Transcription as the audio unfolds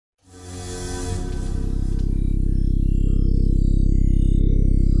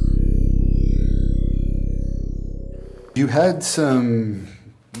You had some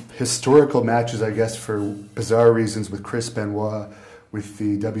historical matches, I guess, for bizarre reasons with Chris Benoit with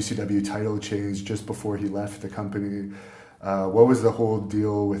the WCW title change just before he left the company. What was the whole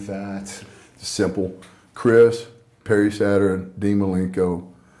deal with that? Simple. Chris, Perry Saturn, Dean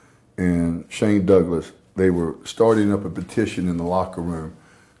Malenko, and Shane Douglas, they were starting up a petition in the locker room,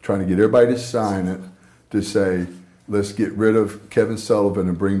 trying to get everybody to sign it to say, let's get rid of Kevin Sullivan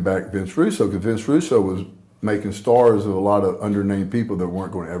and bring back Vince Russo, because Vince Russo was making stars of a lot of undernamed people that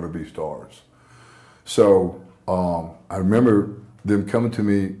weren't going to ever be stars. So I remember them coming to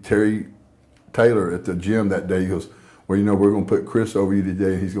me, Terry Taylor at the gym that day. He goes, well, you know, we're going to put Chris over you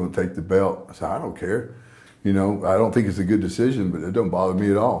today and he's going to take the belt. I said, I don't care. You know, I don't think it's a good decision, but it doesn't bother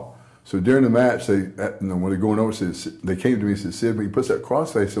me at all. So during the match, when they're going over, they came to me and said, Sid, when he puts that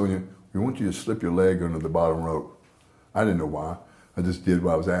crossface on you, we want you to slip your leg under the bottom rope. I didn't know why. I just did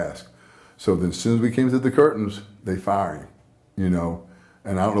what I was asked. So then as soon as we came to the curtains, they fired him, you know.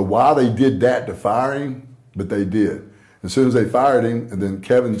 And I don't know why they did that to fire him, but they did. As soon as they fired him, and then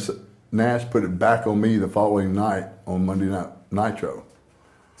Kevin Nash put it back on me the following night on Monday Night Nitro.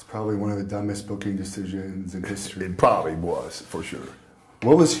 It's probably one of the dumbest booking decisions in history. It probably was, for sure.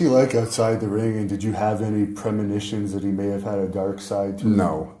 What was he like outside the ring, and did you have any premonitions that he may have had a dark side to him?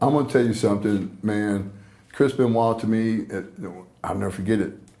 No. I'm going to tell you something, man. Chris Benoit, to me, I'll never forget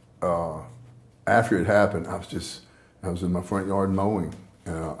it. After it happened, I was in my front yard mowing,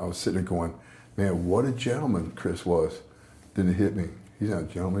 and I was sitting there going, man, what a gentleman Chris was. Then it hit me. He's not a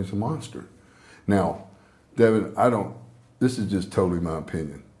gentleman, he's a monster. Now, Devin, this is just totally my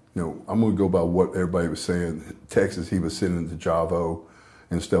opinion. You know, I'm going to go by what everybody was saying. Texas, he was sending to Javo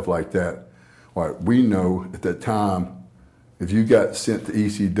and stuff like that. All right, we know at that time, if you got sent to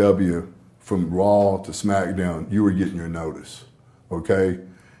ECW from Raw to SmackDown, you were getting your notice, okay?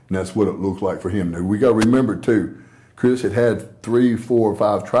 And that's what it looked like for him. Now, we got to remember, too, Chris had 3, 4, or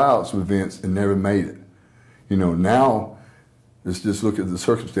 5 tryouts with Vince and never made it. You know, now, let's just look at the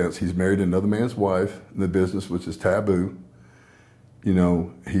circumstance. He's married another man's wife in the business, which is taboo. You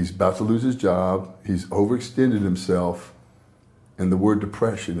know, he's about to lose his job. He's overextended himself. And the word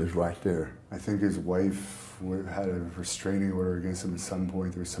depression is right there. I think his wife had a restraining order against him at some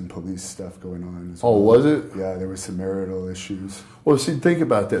point. There was some police stuff going on as well. Oh, was it? Yeah, there was some marital issues. Well, see, think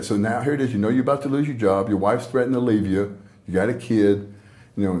about that. So now here it is. You know you're about to lose your job. Your wife's threatened to leave you. You got a kid.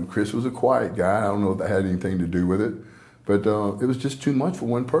 You know, and Chris was a quiet guy. I don't know if that had anything to do with it. But it was just too much for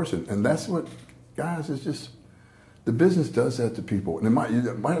one person. And that's what, guys, it's just, the business does that to people. And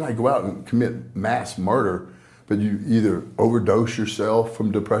you might not go out and commit mass murder, but you either overdose yourself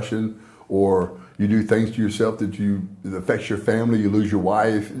from depression or you do things to yourself that affects your family, you lose your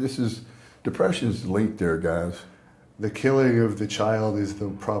wife. Depression is linked there, guys. The killing of the child is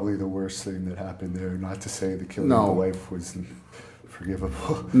probably the worst thing that happened there. Not to say the killing of the wife was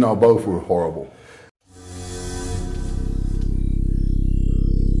forgivable. No, both were horrible.